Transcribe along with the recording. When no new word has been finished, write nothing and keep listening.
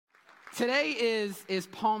Today is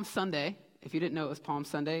Palm Sunday. If you didn't know it was Palm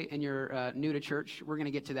Sunday and you're new to church, we're going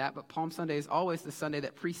to get to that. But Palm Sunday is always the Sunday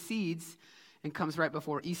that precedes and comes right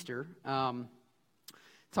before Easter.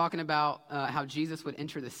 Talking about how Jesus would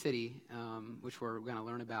enter the city, which we're going to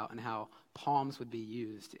learn about, and how palms would be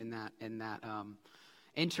used in that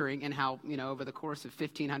entering, and how, over the course of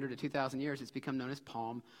 1,500 to 2,000 years, it's become known as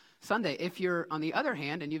Palm Sunday. If you're, on the other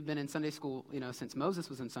hand, and you've been in Sunday school, since Moses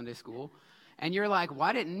was in Sunday school, and you're like,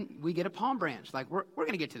 why didn't we get a palm branch? Like, we're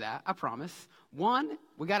going to get to that, I promise. One,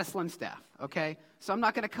 we got a slim staff, okay? So I'm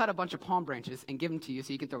not going to cut a bunch of palm branches and give them to you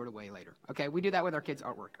so you can throw it away later, okay? We do that with our kids'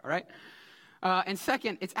 artwork, all right? And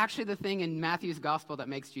second, it's actually the thing in Matthew's gospel that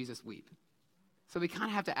makes Jesus weep. So we kind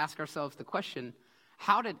of have to ask ourselves the question,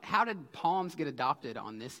 how did palms get adopted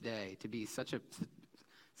on this day to be such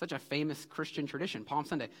a famous Christian tradition, Palm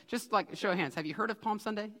Sunday? Just like, show of hands, have you heard of Palm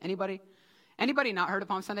Sunday? Anybody? Anybody not heard of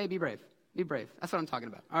Palm Sunday? Be brave. Be brave. That's what I'm talking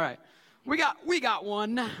about. All right. We got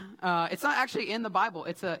one. It's not actually in the Bible.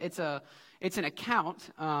 It's an account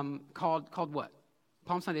called what?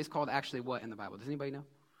 Palm Sunday is called actually what in the Bible? Does anybody know?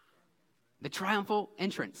 The triumphal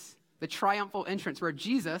entrance. The triumphal entrance, where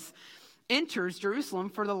Jesus enters Jerusalem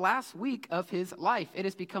for the last week of his life. It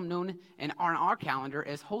has become known on our calendar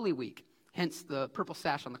as Holy Week, hence the purple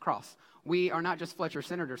sash on the cross. We are not just Fletcher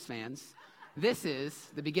Senators fans. This is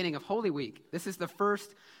the beginning of Holy Week. This is the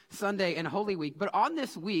first Sunday in Holy Week. But on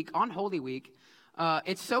this week, on Holy Week,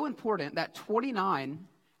 it's so important that 29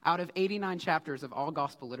 out of 89 chapters of all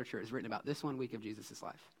gospel literature is written about this 1 week of Jesus'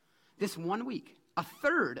 life. This 1 week, a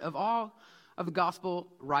third of all of the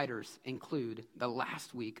gospel writers include the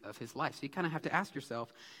last week of his life. So you kind of have to ask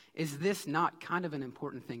yourself, is this not kind of an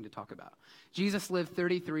important thing to talk about? Jesus lived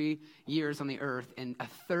 33 years on the earth, and a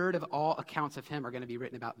third of all accounts of him are going to be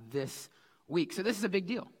written about this week. So this is a big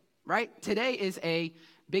deal, right? Today is a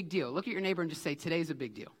big deal. Look at your neighbor and just say, today's a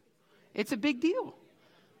big deal. It's a big deal.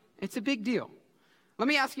 It's a big deal. Let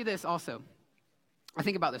me ask you this also. I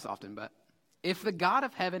think about this often, but if the God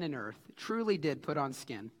of heaven and earth truly did put on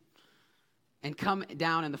skin and come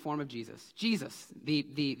down in the form of Jesus,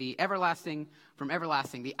 the everlasting from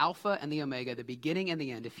everlasting, the Alpha and the Omega, the beginning and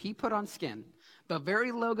the end, if he put on skin, the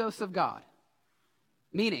very logos of God,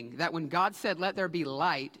 meaning that when God said, let there be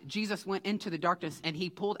light, Jesus went into the darkness and he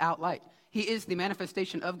pulled out light. He is the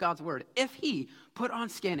manifestation of God's word. If he put on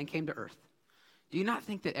skin and came to earth, do you not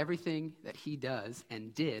think that everything that he does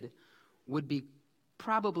and did would be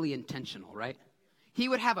probably intentional, right? He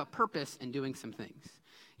would have a purpose in doing some things.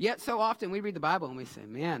 Yet so often we read the Bible and we say,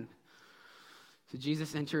 man, so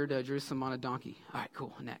Jesus entered Jerusalem on a donkey. All right,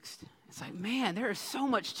 cool, next. It's like, man, there is so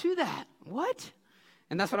much to that. What?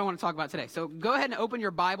 And that's what I want to talk about today. So go ahead and open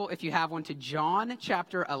your Bible, if you have one, to John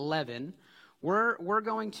chapter 11. We're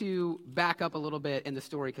going to back up a little bit in the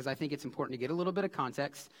story because I think it's important to get a little bit of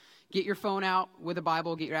context. Get your phone out with a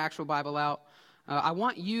Bible. Get your actual Bible out. I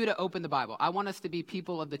want you to open the Bible. I want us to be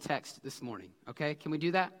people of the text this morning, okay? Can we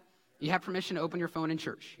do that? You have permission to open your phone in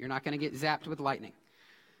church. You're not going to get zapped with lightning.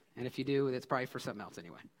 And if you do, it's probably for something else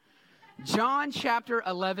anyway. John chapter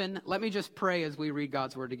 11. Let me just pray as we read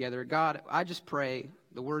God's word together. God, I just pray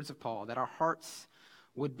the words of Paul, that our hearts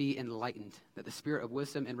would be enlightened, that the spirit of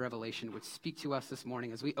wisdom and revelation would speak to us this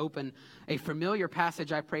morning. As we open a familiar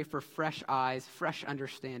passage, I pray for fresh eyes, fresh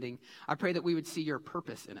understanding. I pray that we would see your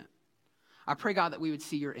purpose in it. I pray, God, that we would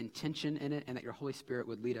see your intention in it and that your Holy Spirit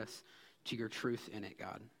would lead us to your truth in it,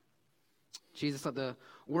 God. Jesus, let the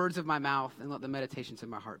words of my mouth and let the meditations of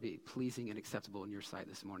my heart be pleasing and acceptable in your sight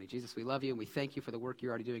this morning. Jesus, we love you and we thank you for the work you're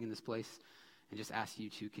already doing in this place and just ask you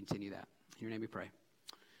to continue that. In your name we pray.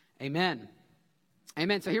 Amen.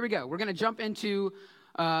 Amen. So here we go. We're going to jump into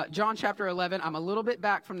John chapter 11. I'm a little bit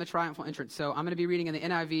back from the triumphal entrance, so I'm going to be reading in the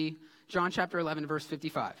NIV, John chapter 11, verse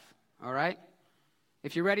 55. All right?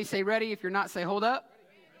 If you're ready, say ready. If you're not, say hold up.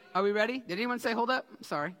 Are we ready? Did anyone say hold up?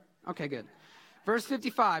 Sorry. Okay, good. Verse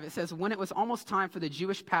 55, it says, when it was almost time for the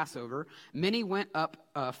Jewish Passover, many went up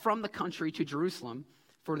from the country to Jerusalem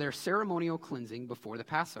for their ceremonial cleansing before the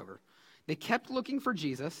Passover. They kept looking for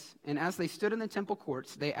Jesus, and as they stood in the temple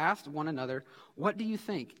courts, they asked one another, what do you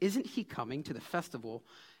think? Isn't he coming to the festival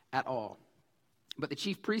at all? But the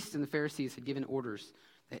chief priests and the Pharisees had given orders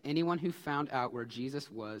that anyone who found out where Jesus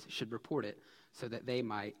was should report it so that they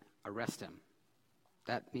might arrest him.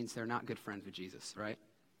 That means they're not good friends with Jesus, right?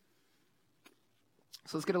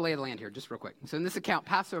 So let's get a lay of the land here just real quick. So in this account,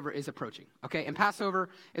 Passover is approaching, okay? And Passover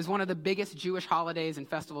is one of the biggest Jewish holidays and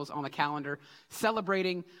festivals on the calendar,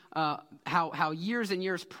 celebrating how years and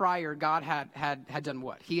years prior God had done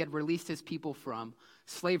what? He had released his people from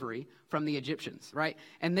slavery from the Egyptians, right?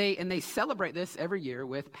 And they celebrate this every year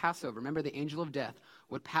with Passover. Remember, the angel of death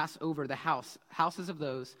would pass over the houses of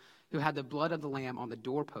those who had the blood of the Lamb on the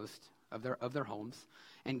doorpost of their homes,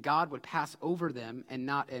 and God would pass over them and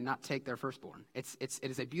not take their firstborn. It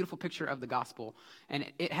is a beautiful picture of the gospel, and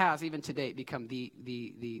it has even to date become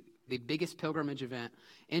the biggest pilgrimage event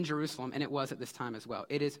in Jerusalem, and it was at this time as well.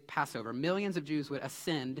 It is Passover. Millions of Jews would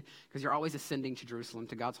ascend, because you're always ascending to Jerusalem,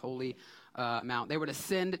 to God's holy mount. They would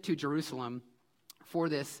ascend to Jerusalem for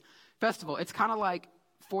this festival. It's kind of like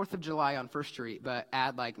 4th of July on First Street, but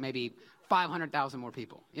add like maybe 500,000 more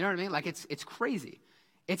people. You know what I mean? Like it's crazy.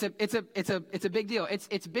 It's a big deal.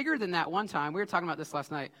 It's bigger than that one time. We were talking about this last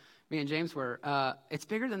night. Me and James were. It's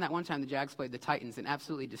bigger than that one time the Jags played the Titans and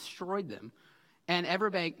absolutely destroyed them. And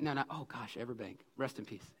Everbank, Everbank, rest in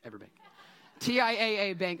peace, Everbank.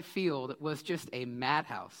 TIAA Bank Field was just a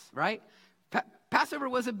madhouse, right? Passover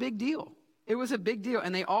was a big deal. It was a big deal,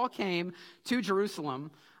 and they all came to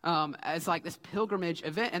Jerusalem as like this pilgrimage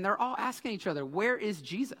event, and they're all asking each other, where is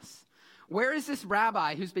Jesus? Where is this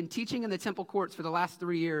rabbi who's been teaching in the temple courts for the last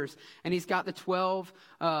 3 years, and he's got the 12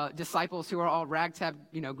 disciples who are all ragtag,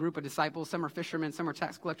 group of disciples. Some are fishermen, some are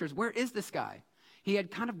tax collectors. Where is this guy? He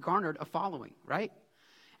had kind of garnered a following, right?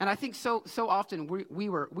 And I think so often we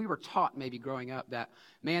were taught maybe growing up that,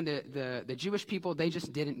 man, the Jewish people, they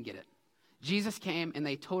just didn't get it. Jesus came and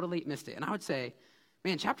they totally missed it. And I would say,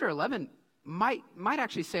 man, chapter 11 might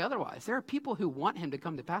actually say otherwise. There are people who want him to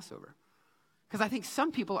come to Passover. Because I think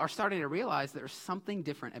some people are starting to realize there's something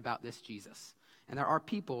different about this Jesus. And there are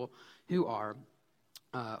people who are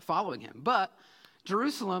following him. But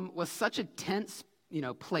Jerusalem was such a tense,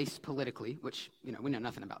 place politically, which, we know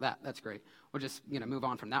nothing about that. That's great. We'll just, move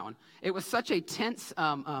on from that one. It was such a tense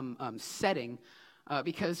setting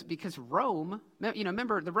because Rome,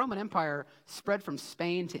 remember the Roman Empire spread from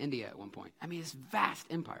Spain to India at one point. I mean, this vast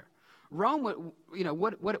empire. Rome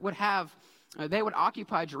would have, they would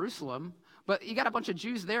occupy Jerusalem, but you got a bunch of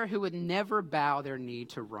Jews there who would never bow their knee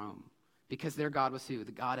to Rome because their God was who?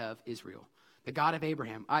 The God of Israel, the God of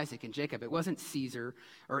Abraham, Isaac, and Jacob. It wasn't Caesar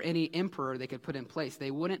or any emperor they could put in place.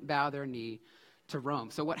 They wouldn't bow their knee to Rome.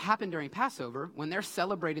 So what happened during Passover, when they're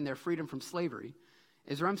celebrating their freedom from slavery,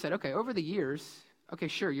 is Rome said, okay, over the years, okay,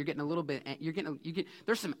 sure, you're getting a little bit,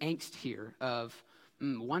 there's some angst here of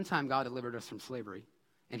one time God delivered us from slavery,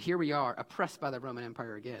 and here we are oppressed by the Roman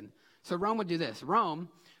Empire again. So Rome would do this. Rome,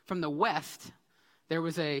 from the west,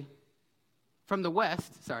 this way.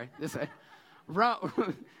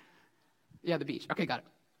 Rome, yeah, the beach. Okay, got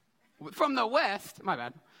it. From the west, my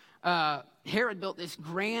bad, Herod built this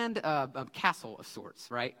grand castle of sorts,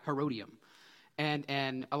 right? Herodium.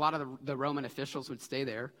 And a lot of the Roman officials would stay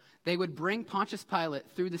there. They would bring Pontius Pilate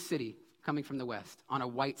through the city, coming from the west, on a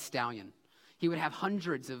white stallion. He would have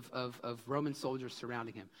hundreds of Roman soldiers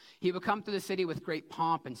surrounding him. He would come through the city with great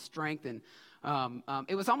pomp and strength, and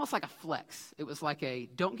it was almost like a flex. It was like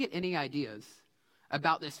don't get any ideas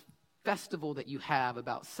about this festival that you have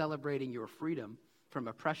about celebrating your freedom from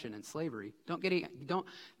oppression and slavery.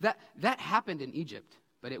 That happened in Egypt,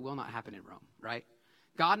 but it will not happen in Rome, right?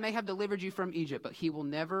 God may have delivered you from Egypt, but he will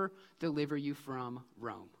never deliver you from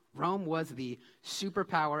Rome. Rome was the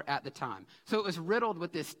superpower at the time. So it was riddled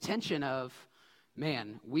with this tension of,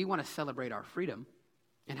 man, we want to celebrate our freedom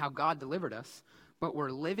and how God delivered us, but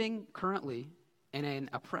we're living currently in an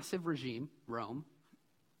oppressive regime, Rome.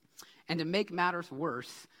 And to make matters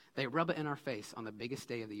worse, they rub it in our face on the biggest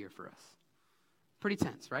day of the year for us. Pretty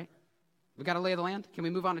tense, right? We got to lay the land? Can we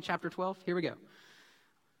move on to chapter 12? Here we go.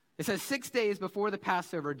 It says, 6 days before the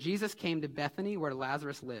Passover, Jesus came to Bethany where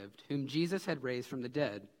Lazarus lived, whom Jesus had raised from the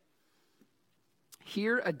dead.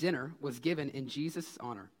 Here a dinner was given in Jesus'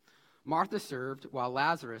 honor. Martha served, while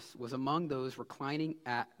Lazarus was among those reclining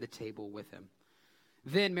at the table with him.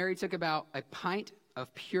 Then Mary took about a pint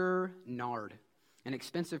of pure nard, an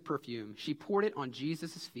expensive perfume. She poured it on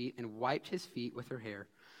Jesus' feet and wiped his feet with her hair,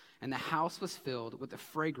 and the house was filled with the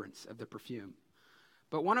fragrance of the perfume.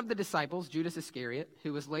 But one of the disciples, Judas Iscariot,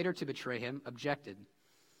 who was later to betray him, objected.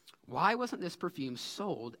 Why wasn't this perfume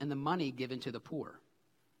sold and the money given to the poor?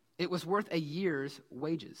 It was worth a year's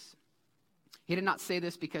wages. He did not say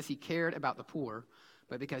this because he cared about the poor,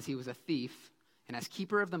 but because he was a thief, and as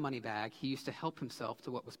keeper of the money bag, he used to help himself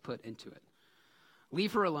to what was put into it.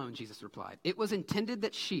 Leave her alone, Jesus replied. It was intended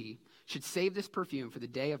that she should save this perfume for the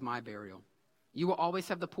day of my burial. You will always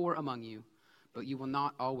have the poor among you, but you will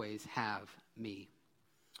not always have me.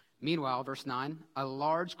 Meanwhile, verse 9, a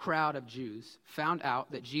large crowd of Jews found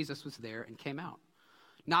out that Jesus was there and came out.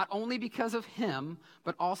 Not only because of him,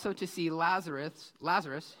 but also to see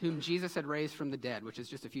Lazarus, whom Jesus had raised from the dead, which is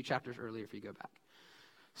just a few chapters earlier if you go back.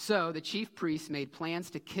 So the chief priests made plans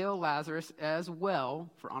to kill Lazarus as well,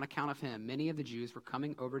 for on account of him, many of the Jews were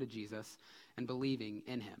coming over to Jesus and believing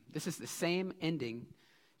in him. This is the same ending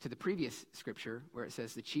to the previous scripture where it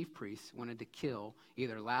says the chief priests wanted to kill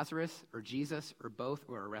either Lazarus or Jesus or both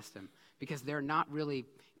or arrest him because they're not really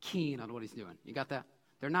keen on what he's doing. You got that?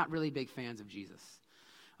 They're not really big fans of Jesus.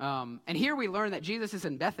 And here we learn that Jesus is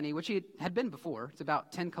in Bethany, which he had been before. It's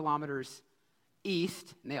about 10 kilometers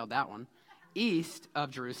east, nailed that one, east of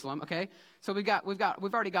Jerusalem. Okay, so we've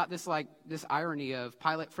already got this irony of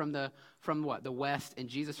Pilate from the west and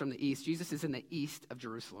Jesus from the east. Jesus is in the east of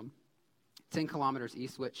Jerusalem, 10 kilometers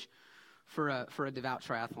east, which for a devout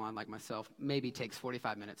triathlon like myself maybe takes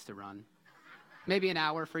 45 minutes to run, maybe an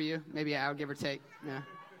hour for you, maybe an hour give or take. Yeah,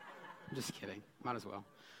 I'm just kidding. Might as well.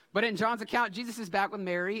 But in John's account, Jesus is back with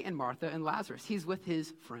Mary and Martha and Lazarus. He's with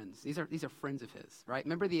his friends. These are friends of his, right?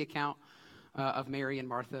 Remember the account of Mary and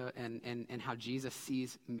Martha and how Jesus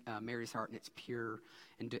sees Mary's heart and it's pure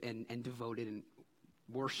and devoted and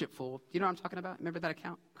worshipful. You know what I'm talking about? Remember that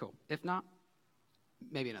account? Cool. If not,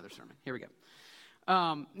 maybe another sermon. Here we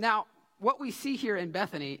go. Now, what we see here in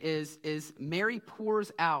Bethany is Mary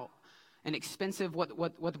pours out an expensive, what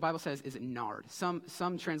the Bible says is nard.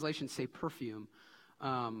 Some translations say perfume.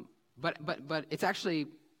 But it's actually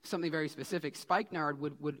something very specific. Spikenard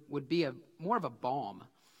would be more of a balm.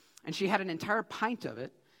 And she had an entire pint of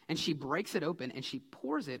it, and she breaks it open, and she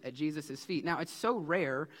pours it at Jesus' feet. Now, it's so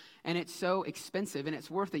rare, and it's so expensive, and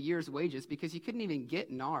it's worth a year's wages because you couldn't even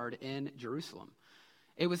get nard in Jerusalem.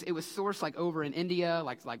 It was sourced like over in India,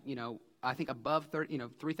 I think above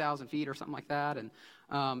 3,000 feet or something like that.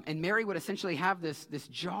 And Mary would essentially have this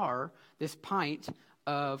jar, this pint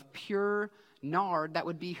of pure nard that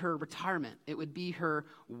would be her retirement. It would be her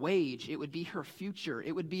wage. It would be her future.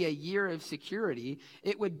 It would be a year of security.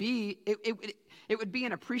 It would be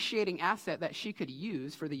an appreciating asset that she could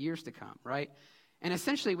use for the years to come, right? And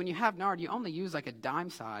essentially, when you have nard, you only use like a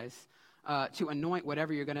dime size to anoint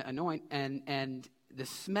whatever you're going to anoint, and the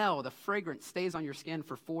smell, the fragrance stays on your skin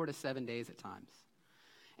for 4 to 7 days at times.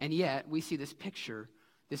 And yet, we see this picture,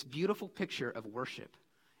 this beautiful picture of worship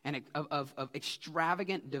and of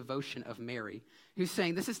extravagant devotion of Mary, who's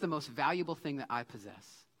saying, this is the most valuable thing that I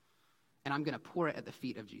possess, and I'm going to pour it at the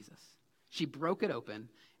feet of Jesus. She broke it open,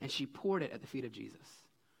 and she poured it at the feet of Jesus.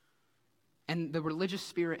 And the religious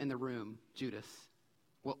spirit in the room, Judas,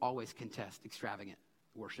 will always contest extravagant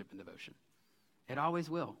worship and devotion. It always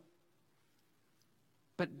will.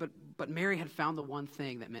 But Mary had found the one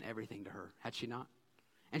thing that meant everything to her, had she not?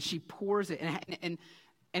 And she pours it, and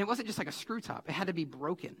it wasn't just like a screw top. It had to be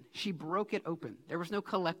broken. She broke it open. There was no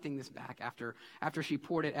collecting this back after she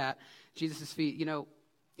poured it at Jesus' feet. You know,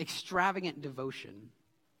 extravagant devotion,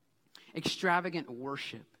 extravagant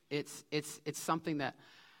worship. It's something that,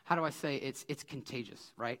 how do I say, it's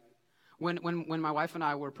contagious, right? When my wife and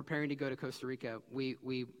I were preparing to go to Costa Rica, we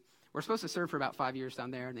were supposed to serve for about 5 years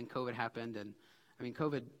down there, and then COVID happened. And I mean,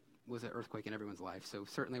 COVID was an earthquake in everyone's life, so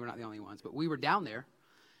certainly we're not the only ones. But we were down there.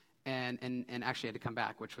 And actually had to come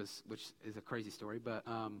back, which is a crazy story. But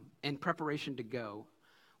in preparation to go,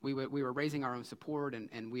 we were raising our own support,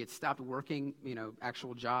 and we had stopped working,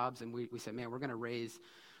 actual jobs, and we said, man, we're going to raise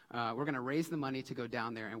the money to go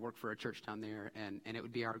down there and work for a church down there, and it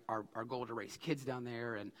would be our goal to raise kids down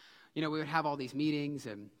there, and we would have all these meetings,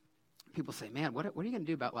 and people say, man, what are you going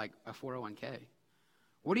to do about like a 401k?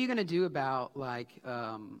 What are you going to do about like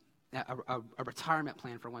a retirement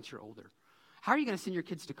plan for once you're older? How are you going to send your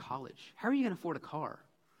kids to college? How are you going to afford a car?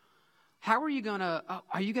 How are you going to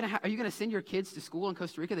are you going to send your kids to school in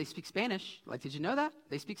Costa Rica? They speak Spanish. Like, did you know that?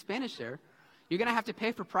 They speak Spanish there. You're going to have to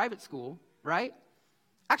pay for private school, right?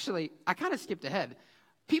 Actually, I kind of skipped ahead.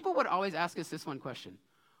 People would always ask us this one question.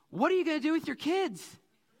 What are you going to do with your kids?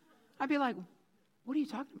 I'd be like, what are you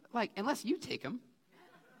talking about? Like, unless you take them,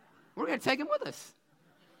 we're going to take them with us.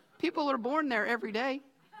 People are born there every day.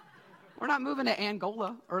 We're not moving to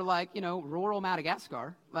Angola or rural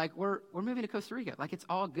Madagascar. Like we're moving to Costa Rica. Like it's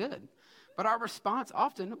all good. But our response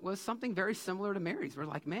often was something very similar to Mary's. We're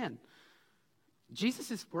like, man,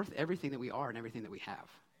 Jesus is worth everything that we are and everything that we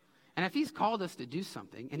have. And if he's called us to do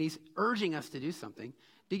something and he's urging us to do something,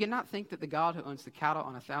 do you not think that the God who owns the cattle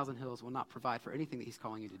on 1,000 hills will not provide for anything that he's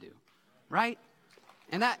calling you to do? Right?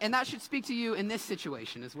 And that should speak to you in this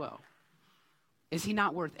situation as well. Is he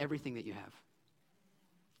not worth everything that you have?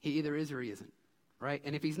 He either is or he isn't, right?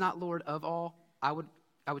 And if he's not Lord of all, I would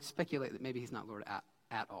speculate that maybe he's not Lord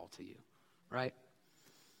at all to you, right?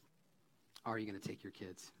 Are you going to take your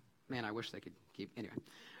kids? Man, I wish they could keep,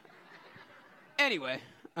 Anyway,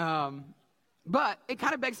 but it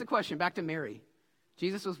kind of begs the question, back to Mary.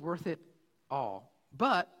 Jesus was worth it all,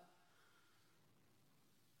 but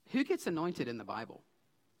who gets anointed in the Bible?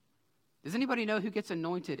 Does anybody know who gets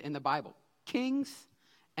anointed in the Bible? Kings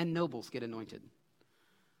and nobles get anointed.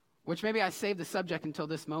 Which maybe I saved the subject until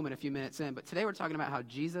this moment a few minutes in, but today we're talking about how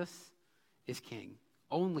Jesus is king.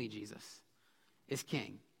 Only Jesus is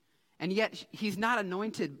king. And yet he's not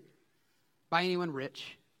anointed by anyone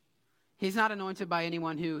rich. He's not anointed by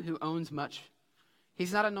anyone who owns much.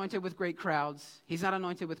 He's not anointed with great crowds. He's not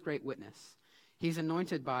anointed with great witness. He's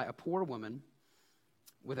anointed by a poor woman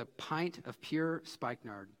with a pint of pure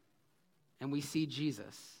spikenard. And we see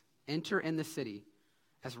Jesus enter in the city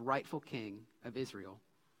as rightful king of Israel,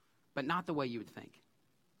 but not the way you would think.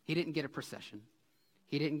 He didn't get a procession.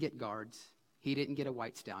 He didn't get guards. He didn't get a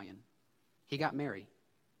white stallion. He got Mary,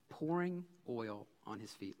 pouring oil on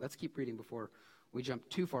his feet. Let's keep reading before we jump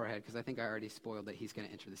too far ahead, because I think I already spoiled that he's going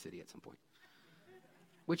to enter the city at some point,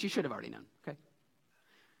 which you should have already known, okay?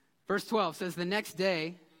 Verse 12 says, the next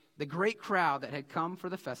day, the great crowd that had come for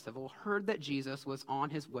the festival heard that Jesus was on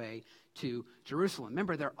his way to Jerusalem.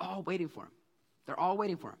 Remember, they're all waiting for him. They're all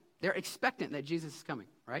waiting for him. They're expectant that Jesus is coming,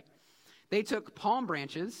 right? They took palm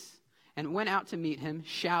branches and went out to meet him,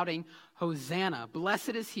 shouting, Hosanna, blessed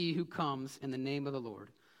is he who comes in the name of the Lord.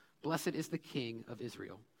 Blessed is the King of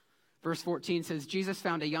Israel. Verse 14 says, Jesus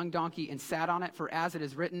found a young donkey and sat on it, for as it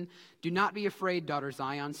is written, do not be afraid, daughter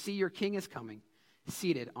Zion. See, your king is coming,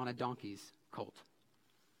 seated on a donkey's colt.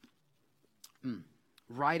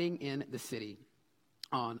 Riding in the city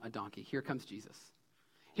on a donkey. Here comes Jesus.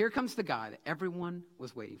 Here comes the guy that everyone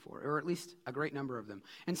was waiting for, or at least a great number of them,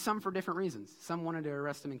 and some for different reasons. Some wanted to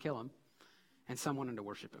arrest him and kill him, and some wanted to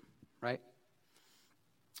worship him, right?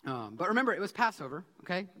 But remember, it was Passover,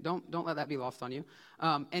 okay? Don't let that be lost on you.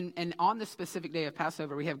 And on the specific day of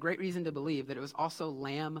Passover, we have great reason to believe that it was also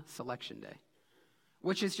Lamb Selection Day,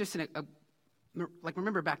 which is just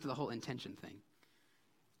remember back to the whole intention thing.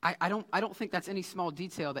 I don't think that's any small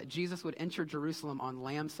detail that Jesus would enter Jerusalem on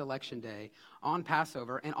Lamb Selection Day, on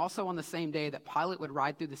Passover, and also on the same day that Pilate would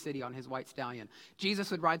ride through the city on his white stallion. Jesus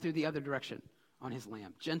would ride through the other direction on his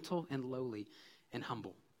lamb, gentle and lowly and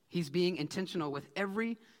humble. He's being intentional with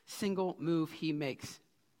every single move he makes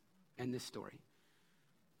in this story.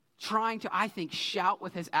 Trying to, I think, shout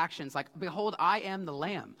with his actions like, behold, I am the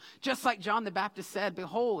Lamb. Just like John the Baptist said,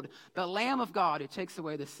 behold, the Lamb of God who takes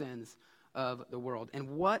away the sins of the world.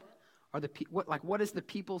 And what is the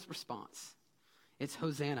people's response? It's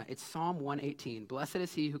Hosanna. It's Psalm 118. Blessed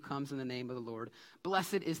is he who comes in the name of the Lord.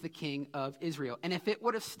 Blessed is the King of Israel. And if it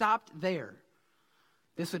would have stopped there,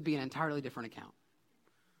 this would be an entirely different account.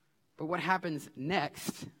 But what happens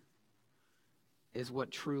next is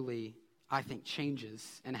what truly, I think,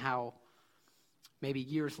 changes, and how maybe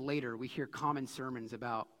years later we hear common sermons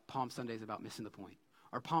about Palm Sundays about missing the point,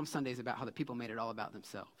 or Palm Sundays about how the people made it all about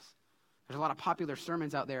themselves. There's a lot of popular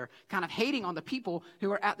sermons out there kind of hating on the people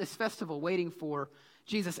who are at this festival waiting for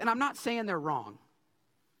Jesus. And I'm not saying they're wrong.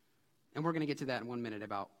 And we're going to get to that in 1 minute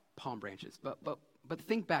about palm branches. But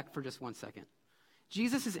think back for just 1 second.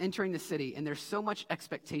 Jesus is entering the city, and there's so much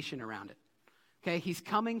expectation around it. Okay, he's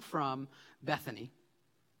coming from Bethany.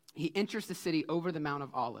 He enters the city over the Mount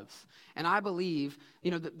of Olives. And I believe,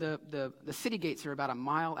 the city gates are about a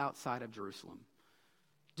mile outside of Jerusalem.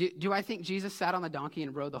 Do I think Jesus sat on the donkey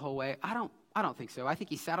and rode the whole way? I don't think so. I think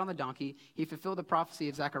he sat on the donkey. He fulfilled the prophecy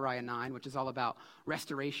of Zechariah 9, which is all about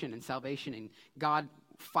restoration and salvation and God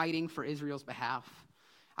fighting for Israel's behalf.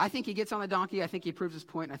 I think he gets on the donkey. I think he proves his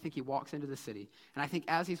point, and I think he walks into the city. And I think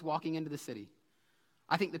as he's walking into the city,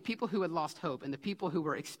 I think the people who had lost hope and the people who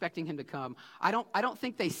were expecting him to come, I don't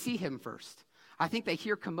think they see him first. I think they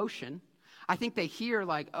hear commotion. I think they hear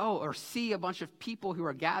or see a bunch of people who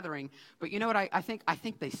are gathering. But you know what I think? I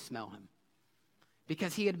think they smell him.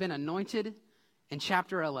 Because he had been anointed in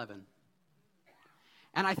chapter 11.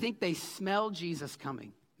 And I think they smell Jesus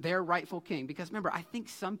coming, their rightful king. Because remember, I think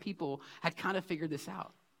some people had kind of figured this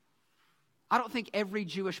out. I don't think every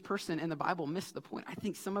Jewish person in the Bible missed the point. I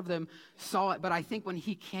think some of them saw it. But I think when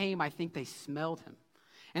he came, I think they smelled him.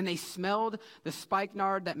 And they smelled the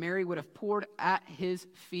spikenard that Mary would have poured at his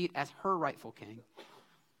feet as her rightful king.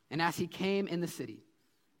 And as he came in the city,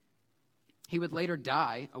 he would later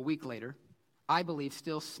die a week later, I believe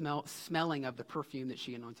still smelling of the perfume that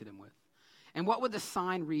she anointed him with. And what would the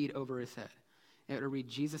sign read over his head? It would read,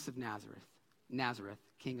 Jesus of Nazareth,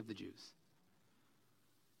 King of the Jews.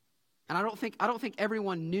 And I don't think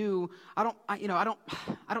everyone knew. I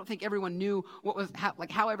don't think everyone knew what was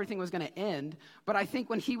how everything was going to end. But I think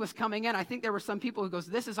when he was coming in, I think there were some people who goes,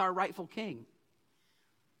 "This is our rightful king."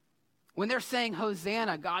 When they're saying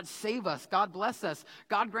Hosanna, God save us, God bless us,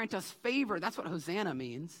 God grant us favor. That's what Hosanna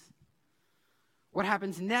means. What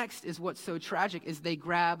happens next is what's so tragic: is they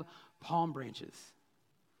grab palm branches.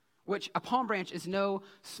 which a palm branch is no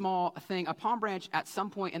small thing. A palm branch at some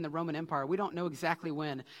point in the Roman Empire, we don't know exactly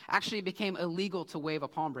when, actually became illegal to wave a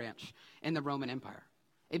palm branch in the Roman Empire.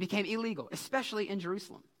 It became illegal, especially in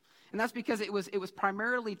Jerusalem. And that's because it was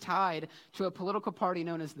primarily tied to a political party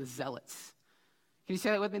known as the Zealots. Can you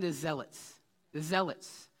say that with me? The Zealots. The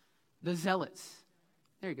Zealots. The Zealots.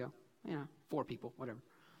 There you go. 4 people, whatever.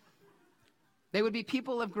 They would be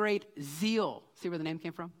people of great zeal. See where the name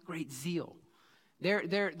came from? Great zeal.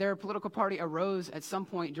 Their political party arose at some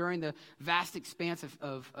point during the vast expanse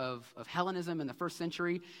of Hellenism in the first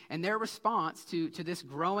century, and their response to this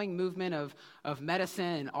growing movement of medicine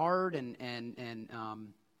and art and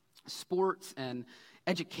sports and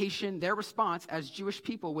education, their response as Jewish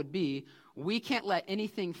people would be, we can't let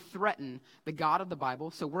anything threaten the God of the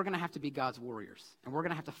Bible, so we're going to have to be God's warriors, and we're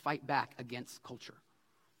going to have to fight back against culture.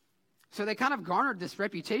 So they kind of garnered this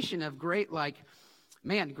reputation of great violence.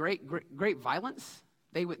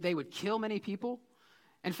 They would kill many people.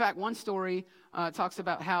 In fact, one story talks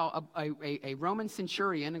about how a Roman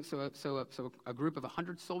centurion, so a group of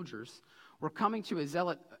 100 soldiers, were coming to a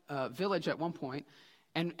zealot village at one point,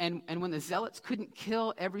 and when the zealots couldn't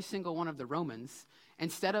kill every single one of the Romans,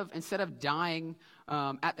 instead of dying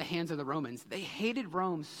at the hands of the Romans, they hated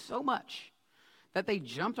Rome so much that they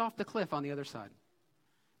jumped off the cliff on the other side.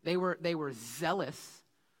 They were zealous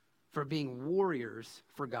for being warriors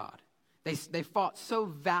for God. They fought so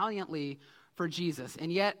valiantly for Jesus.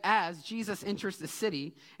 And yet, as Jesus enters the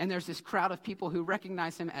city, and there's this crowd of people who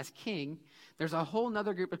recognize him as king, there's a whole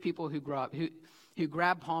other group of people who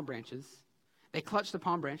grab palm branches. They clutch the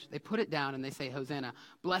palm branch, they put it down, and they say, Hosanna,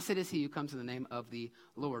 blessed is he who comes in the name of the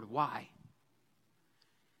Lord. Why?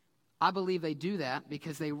 I believe they do that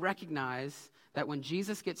because they recognize that when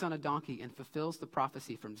Jesus gets on a donkey and fulfills the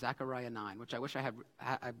prophecy from Zechariah 9, which I wish I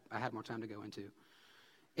had more time to go into,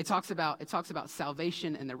 it talks about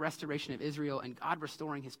salvation and the restoration of Israel and God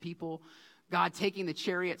restoring his people, God taking the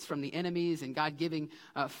chariots from the enemies, and God giving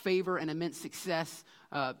favor and immense success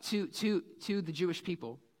to the Jewish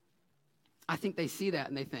people. I think they see that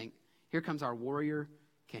and they think, here comes our warrior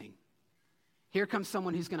king. Here comes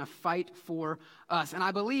someone who's going to fight for us. And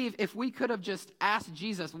I believe if we could have just asked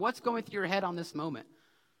Jesus, what's going through your head on this moment?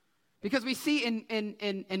 Because we see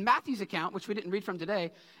in Matthew's account, which we didn't read from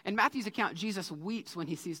today, in Matthew's account, Jesus weeps when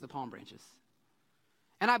he sees the palm branches.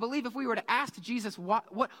 And I believe if we were to ask Jesus,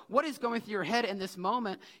 what is going through your head in this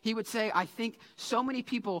moment, he would say, I think so many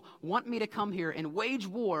people want me to come here and wage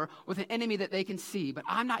war with an enemy that they can see, but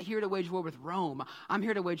I'm not here to wage war with Rome. I'm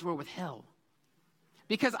here to wage war with hell.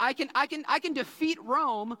 Because I can defeat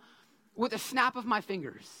Rome with a snap of my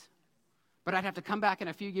fingers. But I'd have to come back in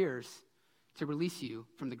a few years to release you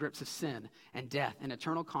from the grips of sin and death and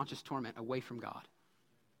eternal conscious torment away from God.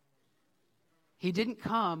 He didn't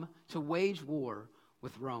come to wage war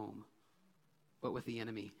with Rome, but with the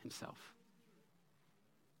enemy himself.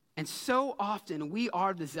 And so often we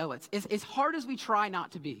are the zealots. As hard as we try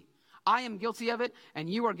not to be. I am guilty of it, and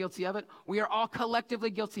you are guilty of it. We are all collectively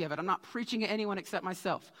guilty of it. I'm not preaching at anyone except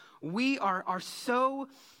myself. We are so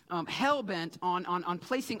hell-bent on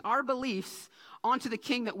placing our beliefs onto the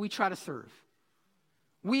king that we try to serve.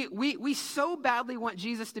 We so badly want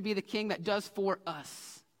Jesus to be the king that does for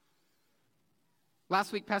us.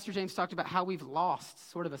 Last week, Pastor James talked about how we've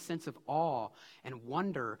lost sort of a sense of awe and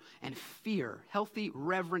wonder and fear, healthy,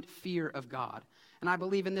 reverent fear of God. And I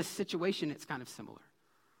believe in this situation, it's kind of similar.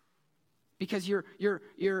 Because you're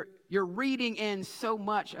reading in so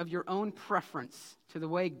much of your own preference to the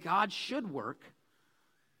way God should work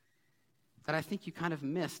that I think you kind of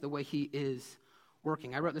miss the way he is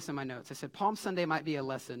working. I wrote this in my notes. I said, Palm Sunday might be a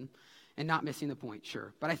lesson and not missing the point,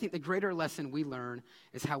 sure. But I think the greater lesson we learn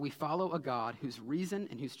is how we follow a God whose reason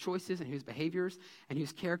and whose choices and whose behaviors and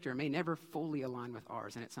whose character may never fully align with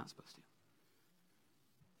ours, and it's not supposed to.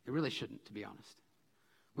 It really shouldn't, to be honest.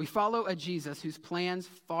 We follow a Jesus whose plans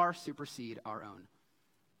far supersede our own.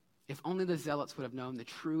 If only the zealots would have known the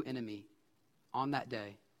true enemy on that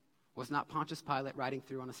day was not Pontius Pilate riding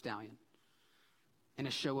through on a stallion in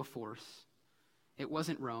a show of force. It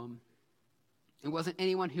wasn't Rome. It wasn't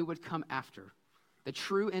anyone who would come after. The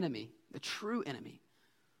true enemy,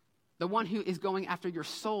 the one who is going after your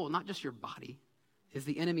soul, not just your body, is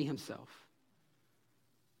the enemy himself.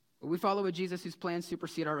 We follow a Jesus whose plans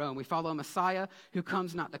supersede our own. We follow a Messiah who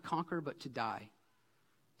comes not to conquer but to die.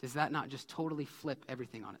 Does that not just totally flip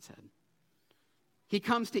everything on its head? He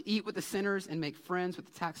comes to eat with the sinners and make friends with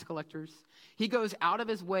the tax collectors. He goes out of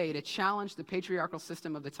his way to challenge the patriarchal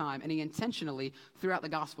system of the time, and he intentionally, throughout the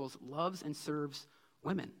Gospels, loves and serves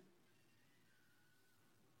women.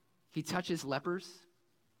 He touches lepers.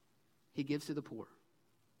 He gives to the poor.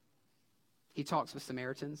 He talks with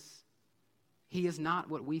Samaritans. He is not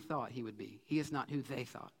what we thought he would be. He is not who they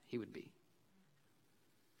thought he would be.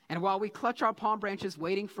 And while we clutch our palm branches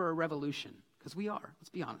waiting for a revolution, because we are, let's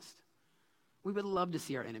be honest, we would love to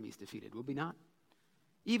see our enemies defeated, would we not?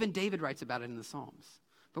 Even David writes about it in the Psalms.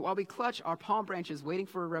 But while we clutch our palm branches waiting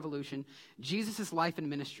for a revolution, Jesus' life and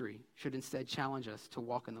ministry should instead challenge us to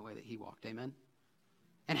walk in the way that he walked. Amen?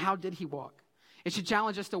 And how did he walk? It should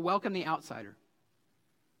challenge us to welcome the outsider.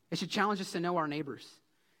 It should challenge us to know our neighbors,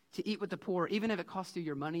 to eat with the poor, even if it costs you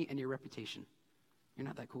your money and your reputation. You're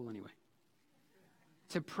not that cool anyway.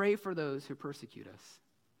 To pray for those who persecute us.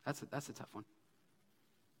 That's a tough one.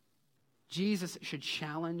 Jesus should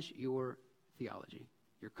challenge your theology,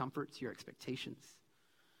 your comforts, your expectations.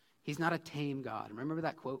 He's not a tame God. Remember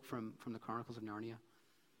that quote from the Chronicles of Narnia?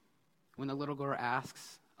 When the little girl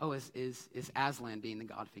asks, is Aslan, being the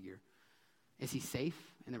God figure, is he safe?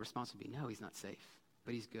 And the response would be, no, he's not safe,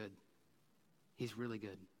 but he's good. He's really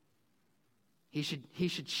good. He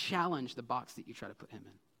should challenge the box that you try to put him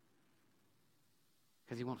in.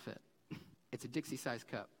 Because he won't fit. It's a Dixie-sized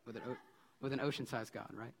cup with an ocean-sized God,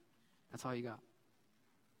 right? That's all you got.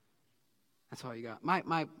 That's all you got.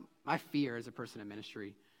 My fear as a person in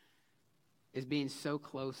ministry is being so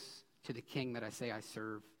close to the king that I say I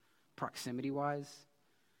serve, proximity-wise,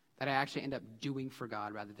 that I actually end up doing for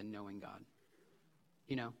God rather than knowing God.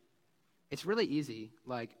 You know, it's really easy,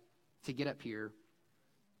 like, to get up here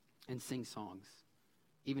and sing songs,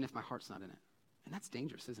 even if my heart's not in it. And that's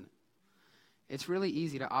dangerous, isn't it? It's really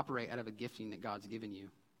easy to operate out of a gifting that God's given you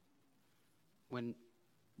when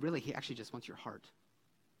really he actually just wants your heart.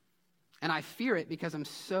 And I fear it because I'm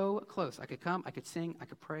so close. I could come, I could sing, I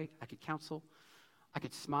could pray, I could counsel, I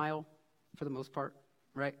could smile for the most part,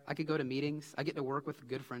 right? I could go to meetings. I get to work with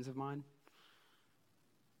good friends of mine.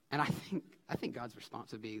 And I think God's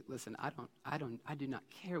response would be, listen, I do not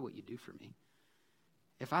care what you do for me.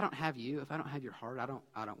 If I don't have you, if I don't have your heart, I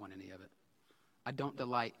don't want any of it. I don't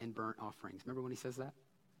delight in burnt offerings. Remember when he says that?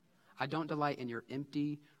 I don't delight in your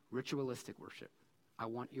empty, ritualistic worship. I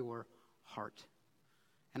want your heart.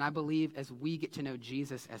 And I believe as we get to know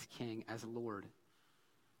Jesus as King, as Lord,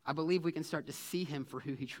 I believe we can start to see him for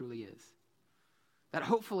who he truly is. That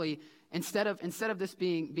hopefully, instead of this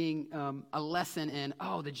being a lesson in,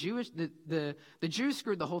 the Jews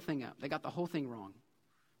screwed the whole thing up. They got the whole thing wrong.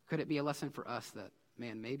 Could it be a lesson for us that,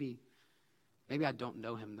 man, maybe I don't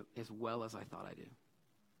know him as well as I thought I do.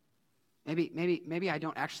 Maybe I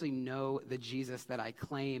don't actually know the Jesus that I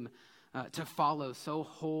claim to follow so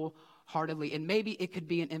wholeheartedly. And maybe it could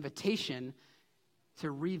be an invitation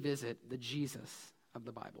to revisit the Jesus of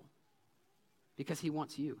the Bible. Because he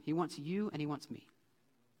wants you. He wants you and he wants me.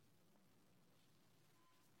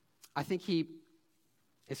 I think he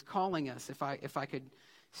is calling us, if I could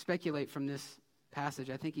speculate from this passage,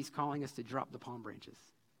 I think he's calling us to drop the palm branches.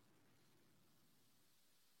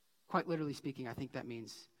 Quite literally speaking, I think that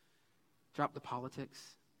means drop the politics.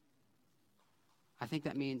 I think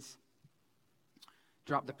that means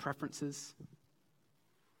drop the preferences.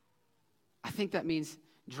 I think that means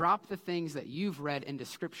drop the things that you've read into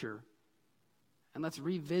Scripture and let's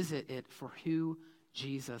revisit it for who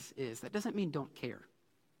Jesus is. That doesn't mean don't care.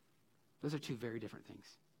 Those are two very different things.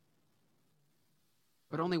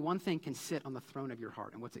 But only one thing can sit on the throne of your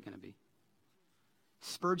heart, and what's it going to be?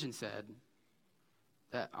 Spurgeon said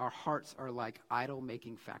that our hearts are like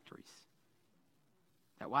idol-making factories.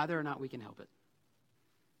 That whether or not we can help it,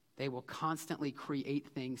 they will constantly create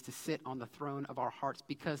things to sit on the throne of our hearts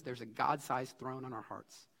because there's a God-sized throne on our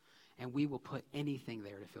hearts, and we will put anything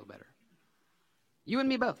there to feel better. You and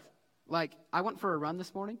me both. Like, I went for a run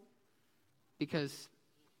this morning because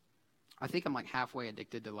I think I'm like halfway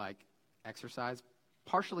addicted to like exercise,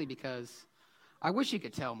 partially because I wish you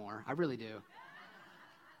could tell more. I really do.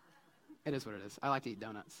 It is what it is. I like to eat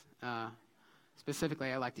donuts.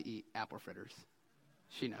 Specifically, I like to eat apple fritters.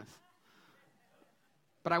 She knows.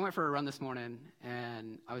 But I went for a run this morning,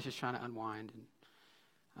 and I was just trying to unwind.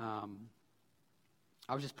 And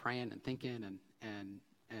I was just praying and thinking, and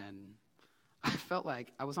I felt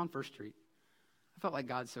like I was on First Street. I felt like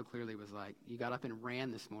God so clearly was like, you got up and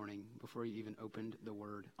ran this morning before you even opened the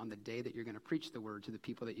Word on the day that you're going to preach the Word to the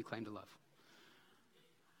people that you claim to love.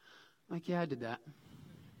 I'm like, yeah, I did that.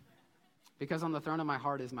 Because on the throne of my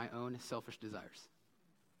heart is my own selfish desires.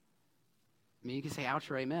 I mean, you can say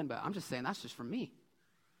ouch or amen, but I'm just saying that's just for me.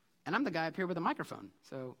 And I'm the guy up here with a microphone.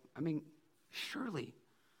 So, I mean, surely,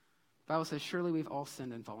 the Bible says, surely we've all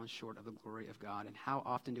sinned and fallen short of the glory of God. And how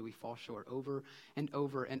often do we fall short over and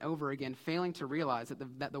over and over again, failing to realize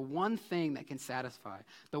that the one thing that can satisfy,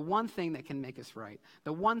 the one thing that can make us right,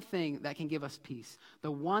 the one thing that can give us peace,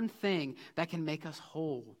 the one thing that can make us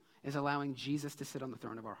whole is allowing Jesus to sit on the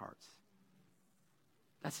throne of our hearts.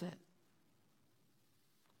 That's it.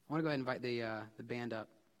 I want to go ahead and invite the band up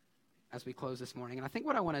as we close this morning. And I think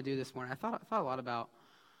what I want to do this morning, I thought a lot about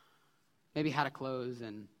maybe how to close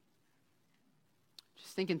and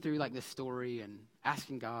just thinking through like this story and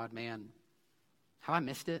asking God, man, have I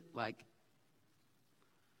missed it? Like,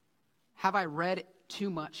 have I read too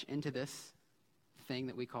much into this thing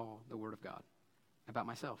that we call the Word of God about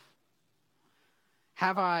myself?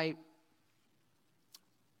 Have I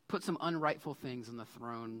put some unrightful things on the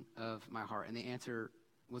throne of my heart? And the answer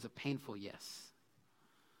was a painful yes.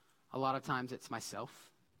 A lot of times it's myself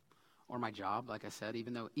or my job, like I said.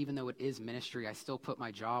 Even though it is ministry, I still put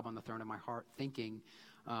my job on the throne of my heart, thinking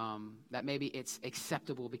that maybe it's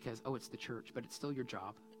acceptable because, it's the church, but it's still your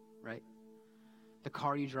job, right? The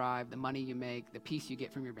car you drive, the money you make, the peace you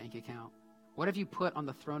get from your bank account. What have you put on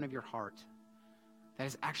the throne of your heart that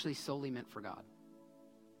is actually solely meant for God?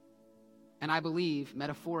 And I believe,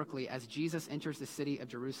 metaphorically, as Jesus enters the city of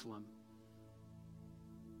Jerusalem,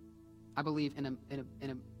 I believe in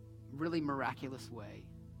a really miraculous way,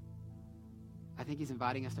 I think he's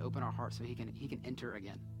inviting us to open our hearts so he can enter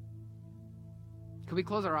again. Could we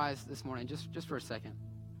close our eyes this morning just for a second?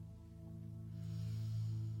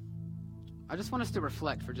 I just want us to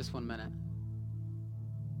reflect for just 1 minute.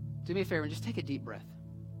 Do me a favor and just take a deep breath.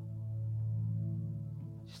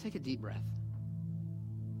 Just take a deep breath.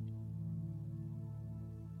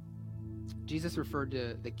 Jesus referred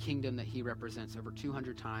to the kingdom that he represents over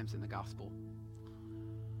 200 times in the gospel.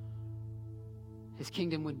 His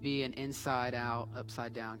kingdom would be an inside-out,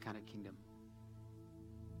 upside-down kind of kingdom.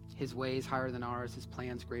 His ways higher than ours, his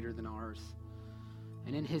plans greater than ours.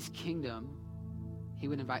 And in his kingdom, he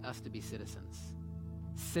would invite us to be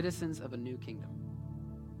citizens of a new kingdom.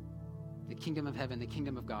 The kingdom of heaven, the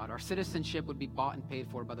kingdom of God. Our citizenship would be bought and paid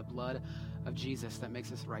for by the blood of Jesus that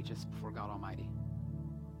makes us righteous before God Almighty.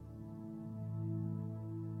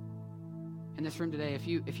 In this room today,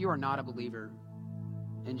 if you are not a believer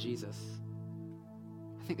in Jesus,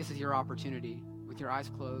 I think this is your opportunity with your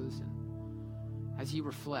eyes closed and as you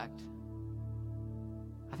reflect.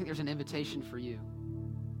 I think there's an invitation for you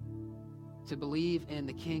to believe in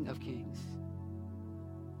the King of Kings,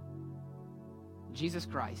 Jesus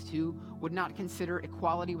Christ, who would not consider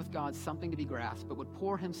equality with God something to be grasped, but would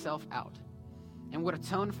pour himself out and would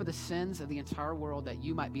atone for the sins of the entire world that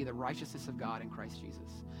you might be the righteousness of God in Christ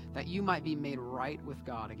Jesus, that you might be made right with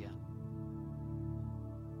God again.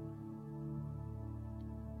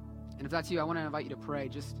 And if that's you, I want to invite you to pray.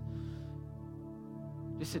 Just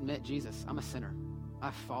admit, Jesus, I'm a sinner.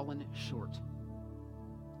 I've fallen short.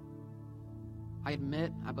 I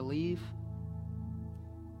admit, I believe.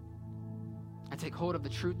 I take hold of the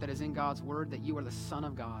truth that is in God's word, that you are the Son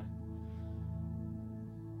of God.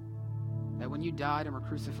 That when you died and were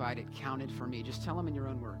crucified, it counted for me. Just tell him in your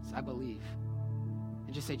own words, I believe.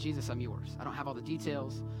 And just say, Jesus, I'm yours. I don't have all the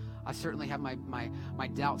details. I certainly have my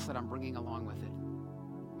doubts that I'm bringing along with it.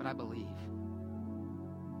 But I believe.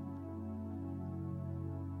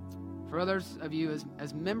 For others of you,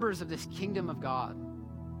 as members of this kingdom of God,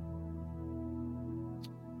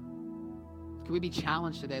 can we be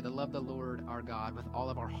challenged today to love the Lord our God with all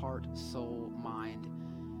of our heart, soul, mind,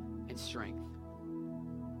 and strength?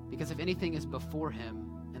 Because if anything is before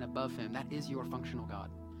him and above him, that is your functional God.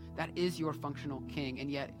 That is your functional king. And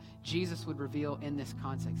yet, Jesus would reveal in this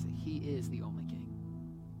context that he is the only king.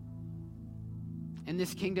 In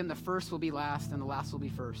this kingdom, the first will be last and the last will be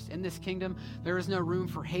first. In this kingdom, there is no room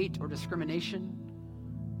for hate or discrimination,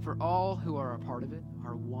 for all who are a part of it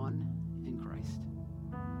are one in Christ.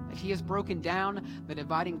 That he has broken down the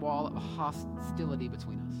dividing wall of hostility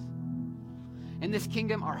between us. In this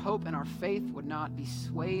kingdom, our hope and our faith would not be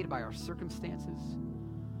swayed by our circumstances,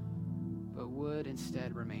 but would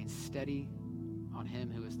instead remain steady on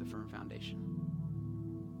him who is the firm foundation.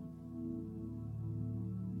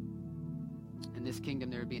 In this kingdom,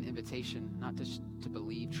 there would be an invitation not just to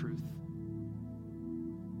believe truth,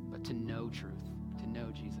 but to know truth, to know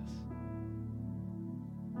Jesus.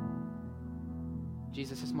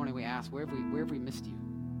 Jesus, this morning we ask, where have we missed you?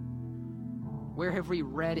 Where have we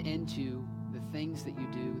read into the things that you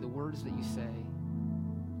do, the words that you say,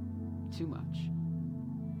 too much?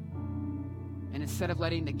 And instead of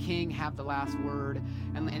letting the king have the last word,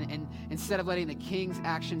 and instead of letting the king's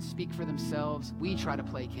actions speak for themselves, we try to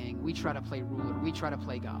play king, we try to play ruler, we try to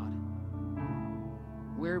play God.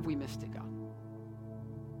 Where have we missed it, God?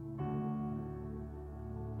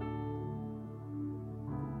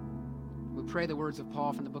 We pray the words of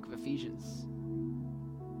Paul from the book of Ephesians.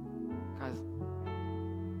 Guys,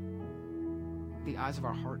 the eyes of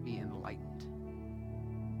our heart be enlightened.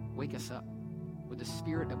 Wake us up. would the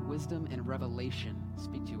spirit of wisdom and revelation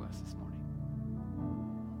speak to us this morning.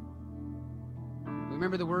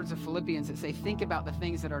 Remember the words of Philippians that say, think about the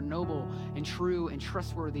things that are noble and true and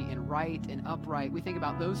trustworthy and right and upright. We think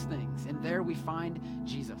about those things, and there we find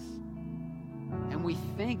Jesus. And we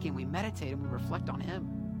think and we meditate and we reflect on him.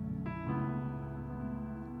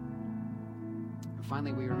 And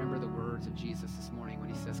finally, we remember the words of Jesus this morning when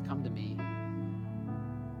he says, come to me.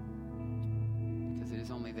 Because it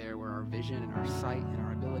is only there where our vision and our sight and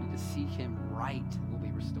our ability to see him right will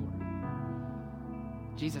be restored.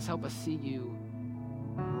 Jesus, help us see you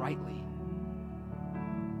rightly.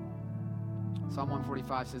 Psalm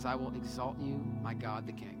 145 says, I will exalt you, my God,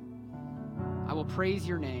 the King. I will praise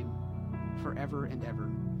your name forever and ever.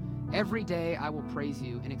 Every day I will praise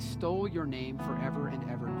you and extol your name forever and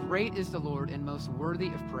ever. Great is the Lord and most worthy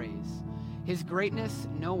of praise. His greatness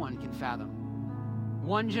no one can fathom.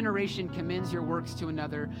 One generation commends your works to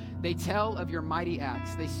another. They tell of your mighty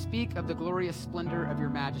acts. They speak of the glorious splendor of your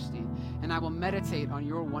majesty, and I will meditate on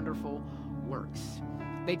your wonderful works.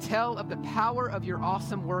 They tell of the power of your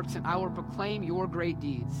awesome works, and I will proclaim your great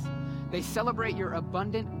deeds. They celebrate your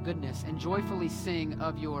abundant goodness and joyfully sing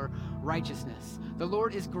of your righteousness. The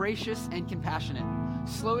Lord is gracious and compassionate,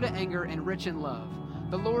 slow to anger and rich in love.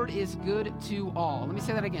 The Lord is good to all. Let me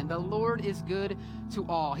say that again. The Lord is good to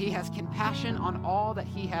all. He has compassion on all that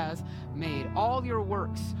he has made. All your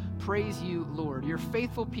works praise you, Lord. Your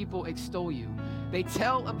faithful people extol you. They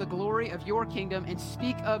tell of the glory of your kingdom and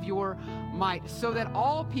speak of your might, so that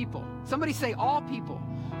all people, somebody say all people,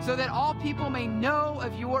 so that all people may know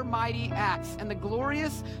of your mighty acts and the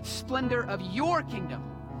glorious splendor of your kingdom.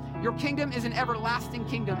 Your kingdom is an everlasting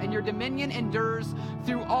kingdom, and your dominion endures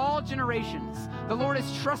through all generations. The Lord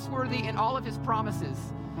is trustworthy in all of his promises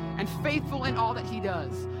and faithful in all that he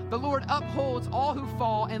does. The Lord upholds all who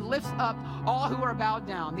fall and lifts up all who are bowed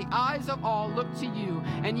down. The eyes of all look to you,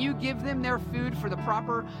 and you give them their food for the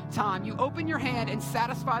proper time. You open your hand and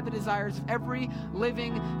satisfy the desires of every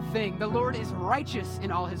living thing. The Lord is righteous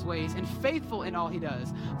in all his ways and faithful in all he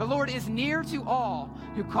does. The Lord is near to all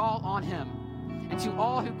who call on him, and to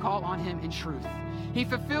all who call on him in truth. He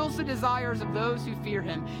fulfills the desires of those who fear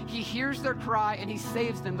him. He hears their cry and he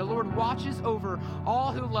saves them. The Lord watches over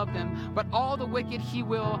all who love them, but all the wicked he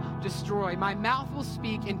will destroy. My mouth will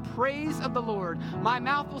speak in praise of the Lord. My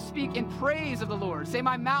mouth will speak in praise of the Lord. Say,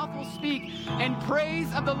 my mouth will speak in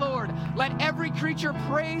praise of the Lord. Let every creature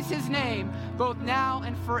praise his name, both now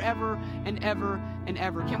and forever and ever and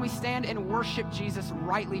ever. Can we stand and worship Jesus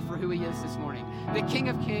rightly for who he is this morning? The King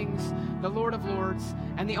of Kings, the Lord of Lords,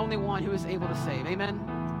 and the only one who is able to save.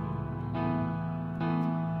 Amen.